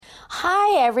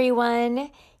Hi, everyone.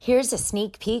 Here's a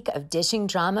sneak peek of Dishing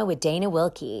Drama with Dana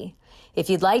Wilkie. If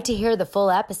you'd like to hear the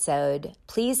full episode,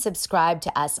 please subscribe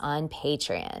to us on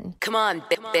Patreon. Come on,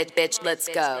 bitch, let's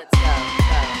go.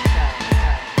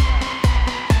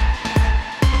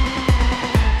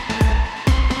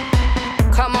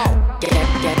 Come on, get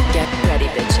ready,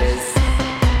 bitches.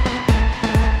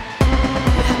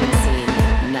 You haven't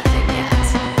seen nothing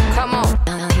yet. Come on.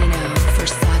 Valentino,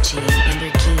 Versace,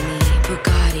 Lamborghini,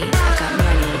 Bugatti. I got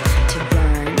money to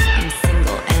burn. I'm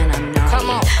single and I'm naughty. Come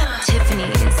on.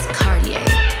 Tiffany's, Cartier,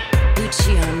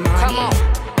 Gucci, Armani. Come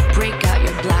on. Break out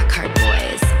your black card,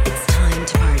 boys. It's time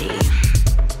to party.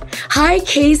 Hi,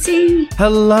 Casey.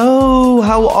 Hello,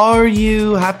 how are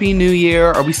you? Happy New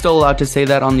Year. Are we still allowed to say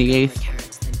that on the 8th?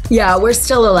 Yeah, we're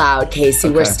still allowed, Casey.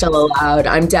 Okay. We're still allowed.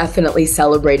 I'm definitely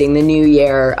celebrating the new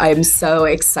year. I'm so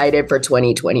excited for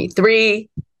 2023.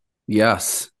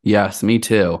 Yes, me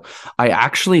too. I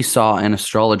actually saw an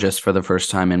astrologist for the first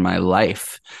time in my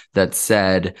life that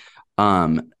said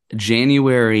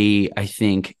January, I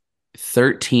think,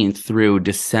 13th through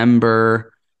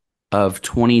December of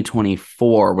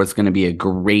 2024 was going to be a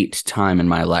great time in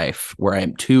my life where I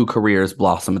have two careers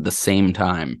blossom at the same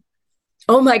time.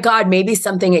 Oh my God, maybe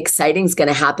something exciting is going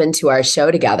to happen to our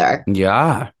show together.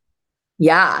 Yeah.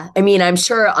 Yeah. I mean, I'm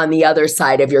sure on the other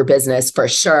side of your business, for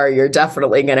sure, you're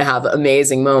definitely going to have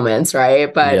amazing moments,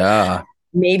 right? But Yeah.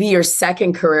 maybe your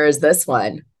second career is this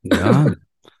one. Yeah.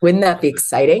 Wouldn't that be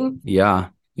exciting? Yeah.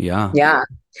 Yeah.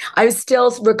 I'm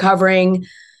still recovering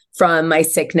from my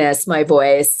sickness, my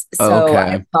voice. So Okay.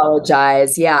 I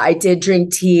apologize. Yeah, I did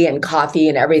drink tea and coffee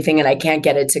and everything, and I can't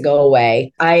get it to go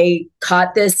away. I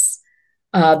caught this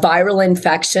viral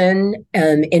infection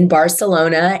in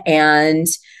Barcelona, and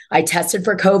I tested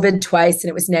for COVID twice and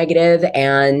it was negative,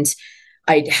 and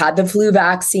I had the flu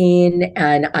vaccine,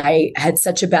 and I had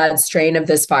such a bad strain of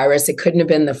this virus. It couldn't have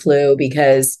been the flu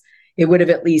because it would have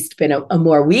at least been a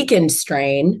more weakened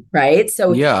strain, right?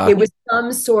 So Yeah. it was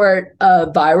some sort of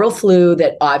viral flu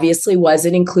that obviously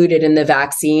wasn't included in the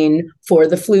vaccine for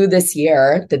the flu this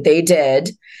year that they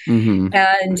did. Mm-hmm.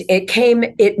 And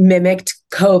it mimicked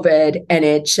COVID, and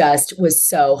it just was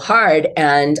so hard.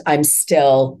 And I'm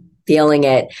still feeling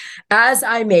it as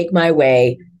I make my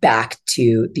way back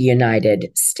to the United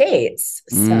States.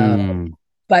 So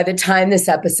by the time this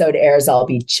episode airs, I'll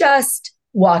be just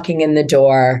walking in the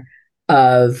door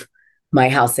of my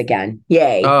house again.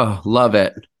 Yay. Oh, love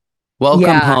it.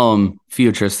 Welcome home,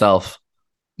 future self.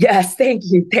 Yes, thank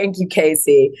you. Thank you,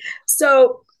 Casey.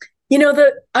 So,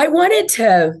 I wanted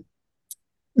to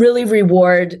really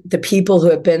reward the people who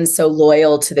have been so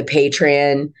loyal to the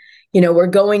Patreon. We're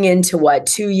going into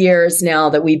 2 years now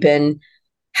that we've been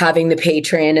having the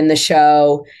Patreon in the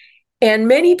show. And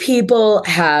many people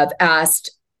have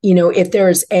asked, if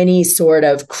there's any sort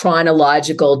of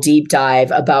chronological deep dive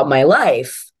about my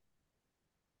life.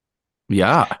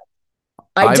 Yeah.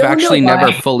 I I've don't actually know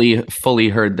why. never fully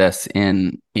heard this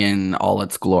in all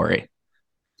its glory.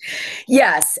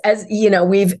 Yes, as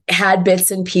we've had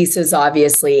bits and pieces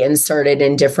obviously inserted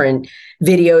in different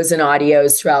videos and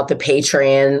audios throughout the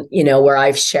Patreon, where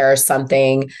I've shared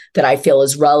something that I feel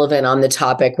is relevant on the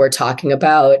topic we're talking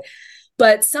about.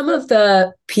 But some of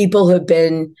the people who've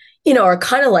been, are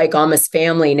kind of like almost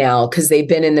family now because they've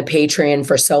been in the Patreon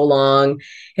for so long,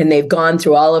 and they've gone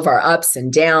through all of our ups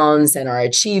and downs and our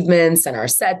achievements and our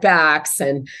setbacks.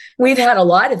 And we've had a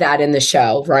lot of that in the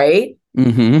show, right?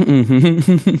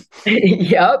 Mm-hmm.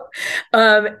 Yep.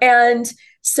 And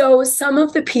so some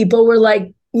of the people were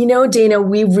like, Dana,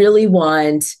 we really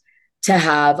want to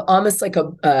have almost like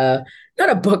not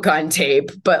a book on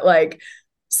tape, but like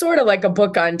sort of like a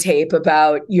book on tape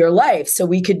about your life so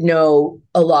we could know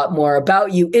a lot more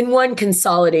about you in one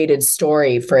consolidated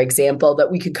story, for example,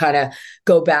 that we could kind of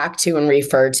go back to and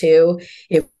refer to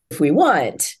if we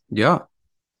want. Yeah.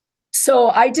 So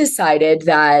I decided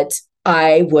that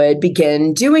I would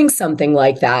begin doing something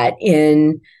like that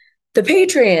in the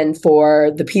Patreon for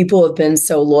the people who have been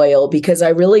so loyal, because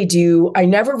I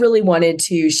never really wanted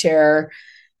to share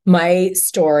my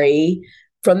story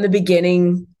from the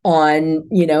beginning on,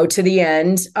 to the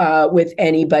end with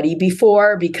anybody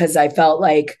before, because I felt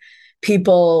like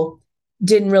people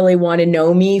didn't really want to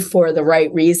know me for the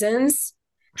right reasons.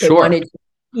 They Sure. wanted,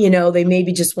 they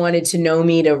maybe just wanted to know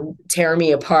me to tear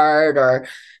me apart or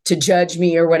to judge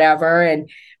me or whatever. And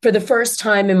for the first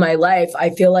time in my life, I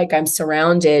feel like I'm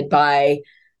surrounded by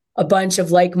a bunch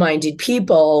of like-minded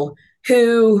people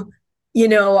who,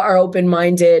 are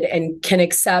open-minded and can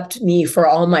accept me for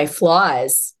all my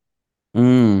flaws.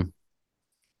 I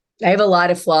have a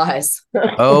lot of flaws.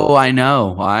 Oh, I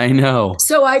know.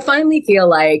 So I finally feel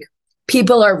like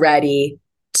people are ready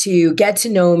to get to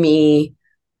know me,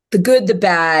 the good, the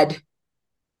bad,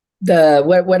 the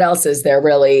what else is there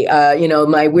really?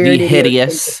 My weird The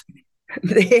hideous.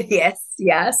 The hideous,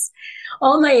 yes.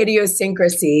 All my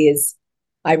idiosyncrasies.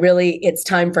 It's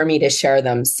time for me to share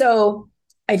them. So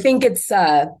I think it's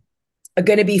going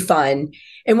to be fun.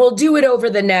 And we'll do it over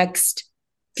the next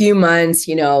few months.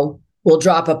 We'll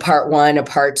drop a part 1, a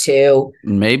part 2.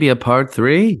 Maybe a part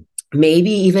 3.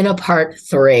 Maybe even a part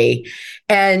 3.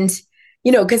 And,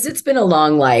 because it's been a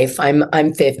long life.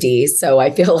 I'm 50, so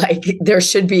I feel like there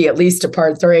should be at least a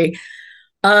part 3.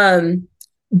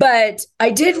 But I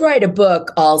did write a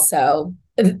book also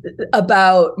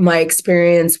about my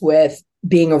experience with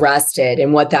being arrested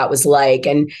and what that was like.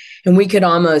 And we could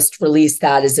almost release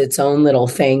that as its own little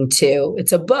thing too.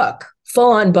 It's a book,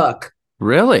 full on book.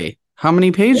 Really? How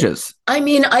many pages? I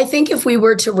mean, I think if we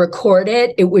were to record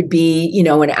it, it would be,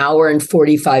 an hour and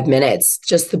 45 minutes,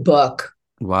 just the book.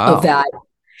 Wow. Of that.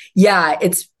 Yeah,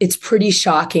 it's pretty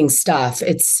shocking stuff.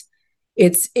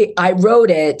 I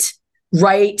wrote it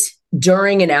right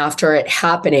during and after it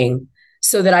happening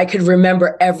so that I could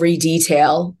remember every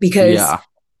detail because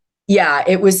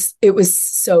it was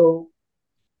so,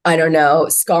 I don't know,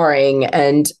 scarring,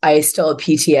 and I still have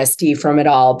PTSD from it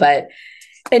all. But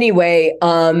anyway,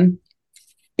 so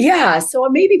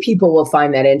maybe people will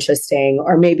find that interesting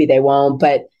or maybe they won't,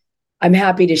 but I'm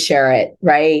happy to share it,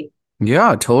 right?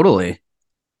 Yeah, totally.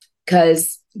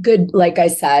 Because good, like I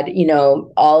said,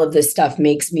 all of this stuff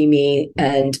makes me.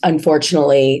 And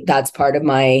unfortunately, that's part of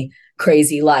my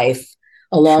crazy life,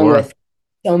 along with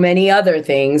so many other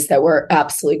things that were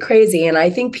absolutely crazy. And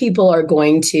I think people are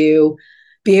going to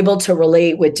be able to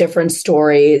relate with different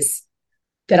stories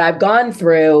that I've gone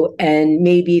through, and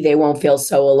maybe they won't feel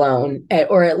so alone,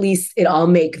 or at least it'll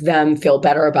make them feel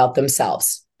better about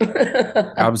themselves.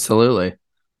 Absolutely.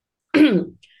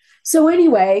 So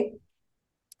anyway,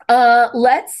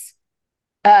 let's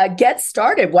get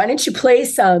started. Why don't you play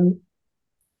some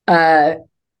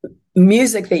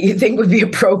music that you think would be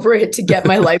appropriate to get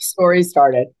my life story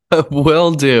started?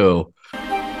 Will do.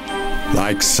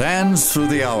 Like sands through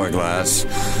the hourglass,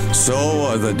 so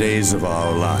are the days of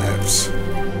our lives.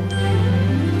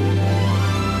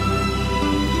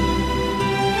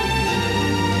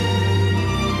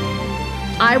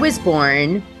 I was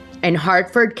born in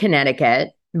Hartford, Connecticut.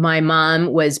 My mom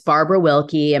was Barbara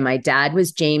Wilkie and my dad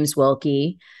was James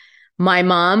Wilkie. My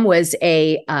mom was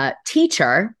a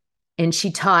teacher and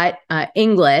she taught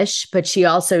English, but she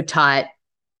also taught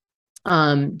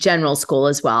general school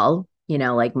as well,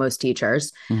 like most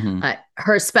teachers. Mm-hmm.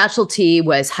 Her specialty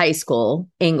was high school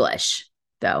English,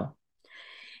 though.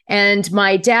 And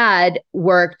my dad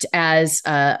worked as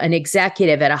an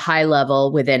executive at a high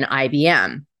level within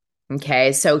IBM.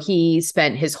 Okay, so he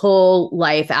spent his whole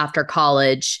life after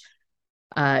college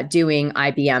doing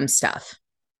IBM stuff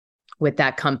with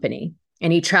that company.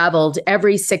 And he traveled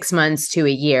every 6 months to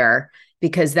a year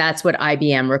because that's what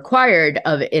IBM required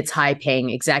of its high-paying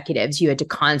executives. You had to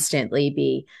constantly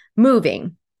be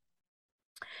moving.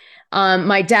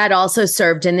 My dad also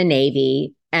served in the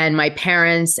Navy, and my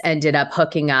parents ended up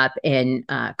hooking up in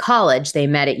college. They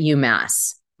met at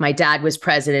UMass. My dad was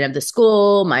president of the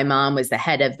school. My mom was the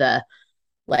head of the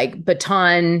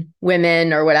baton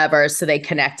women or whatever. So they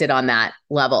connected on that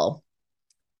level.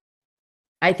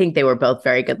 I think they were both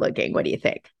very good looking. What do you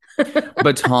think?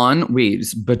 Baton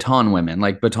women,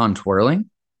 like baton twirling?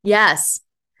 Yes.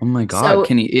 Oh my God.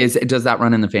 So, does that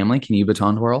run in the family? Can you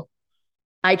baton twirl?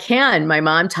 I can. My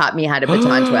mom taught me how to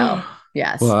baton twirl.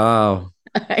 Yes. Wow.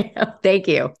 I know. Thank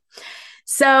you.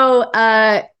 So,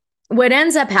 what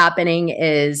ends up happening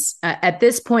is at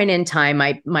this point in time,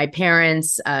 my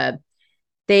parents,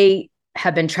 they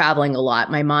have been traveling a lot.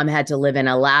 My mom had to live in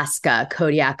Alaska,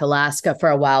 Kodiak, Alaska for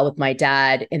a while with my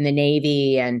dad in the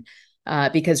Navy. And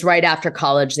because right after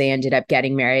college, they ended up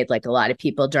getting married like a lot of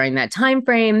people during that time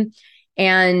frame.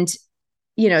 And,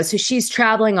 so she's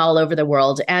traveling all over the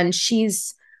world, and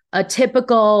she's a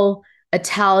typical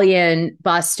Italian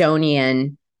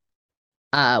Bostonian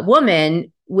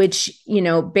woman, which,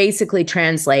 basically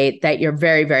translate that you're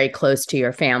very, very close to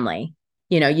your family.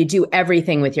 You do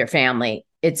everything with your family.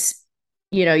 It's,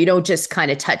 you don't just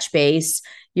kind of touch base.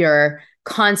 You're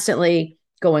constantly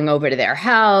going over to their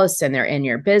house and they're in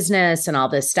your business and all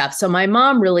this stuff. So my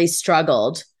mom really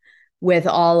struggled with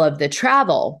all of the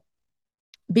travel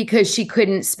because she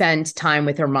couldn't spend time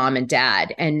with her mom and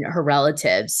dad and her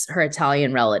relatives, her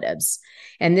Italian relatives.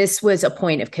 And this was a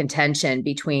point of contention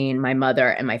between my mother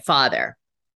and my father.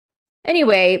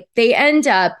 Anyway, they end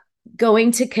up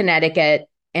going to Connecticut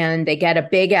and they get a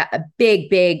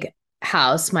big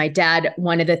house, my dad,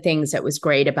 one of the things that was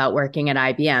great about working at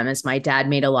IBM is my dad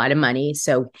made a lot of money.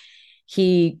 So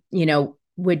he,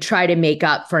 would try to make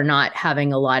up for not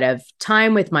having a lot of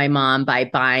time with my mom by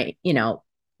buying,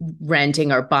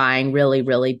 renting or buying really,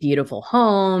 really beautiful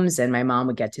homes. And my mom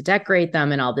would get to decorate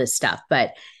them and all this stuff.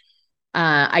 But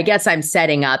I guess I'm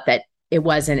setting up that it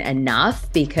wasn't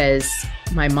enough because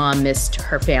my mom missed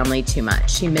her family too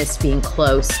much. She missed being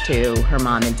close to her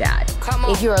mom and dad.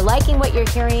 If you are liking what you're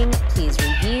hearing, please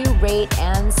review, rate,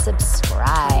 and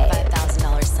subscribe.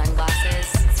 $5,000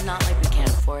 sunglasses. It's not like we can't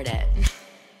afford it.